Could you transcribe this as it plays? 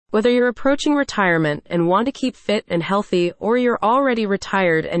Whether you're approaching retirement and want to keep fit and healthy, or you're already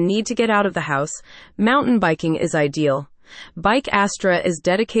retired and need to get out of the house, mountain biking is ideal. Bike Astra is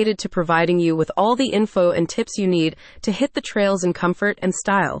dedicated to providing you with all the info and tips you need to hit the trails in comfort and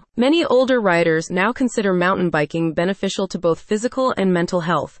style. Many older riders now consider mountain biking beneficial to both physical and mental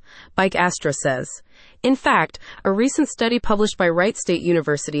health, Bike Astra says. In fact, a recent study published by Wright State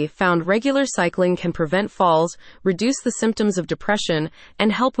University found regular cycling can prevent falls, reduce the symptoms of depression,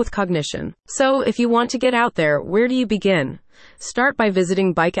 and help with cognition. So, if you want to get out there, where do you begin? Start by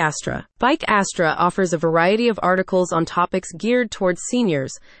visiting Bike Astra. Bike Astra offers a variety of articles on topics geared towards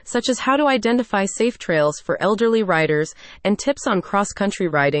seniors, such as how to identify safe trails for elderly riders and tips on cross-country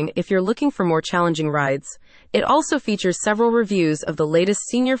riding if you're looking for more challenging rides. It also features several reviews of the latest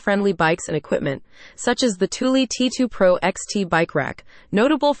senior-friendly bikes and equipment, such as the Thule T2 Pro XT bike rack,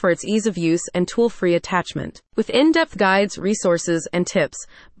 notable for its ease of use and tool-free attachment. With in-depth guides, resources, and tips,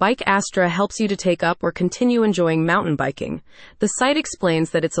 Bike Astra helps you to take up or continue enjoying mountain biking. The site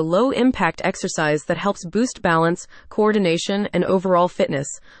explains that it's a low-impact exercise that helps boost balance, coordination, and overall fitness,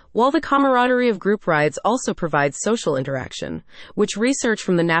 while the camaraderie of group rides also provides social interaction, which research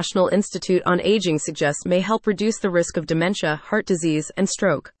from the National Institute on Aging suggests may help reduce the risk of dementia, heart disease, and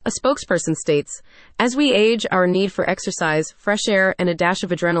stroke. A spokesperson states, "As we age, our need for exercise, fresh air, and a dash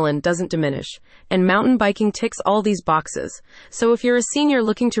of adrenaline doesn't diminish, and mountain biking ticks all these boxes. So if you're a senior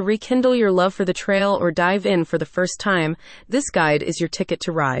looking to rekindle your love for the trail or dive in for the first time, this guide is your ticket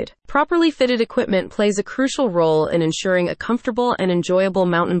to ride." Properly fitted equipment plays a crucial role in ensuring a comfortable and enjoyable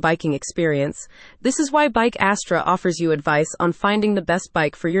mountain biking experience. This is why Bike Astra offers you advice on finding the best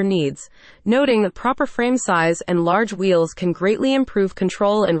bike for your needs, noting that proper frame size and large wheels can greatly improve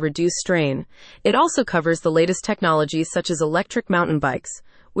control and reduce strain. It also covers the latest technologies such as electric mountain bikes,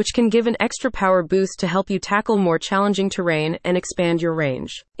 which can give an extra power boost to help you tackle more challenging terrain and expand your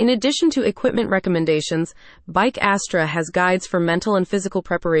range. In addition to equipment recommendations, Bike Astra has guides for mental and physical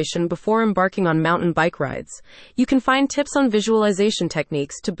preparation before embarking on mountain bike rides. You can find tips on visualization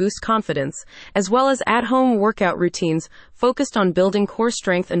techniques to boost confidence, as well as at-home workout routines focused on building core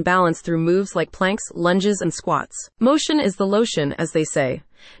strength and balance through moves like planks, lunges, and squats. Motion is the lotion, as they say.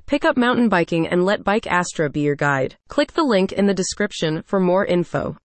 Pick up mountain biking and let Bike Astra be your guide. Click the link in the description for more info.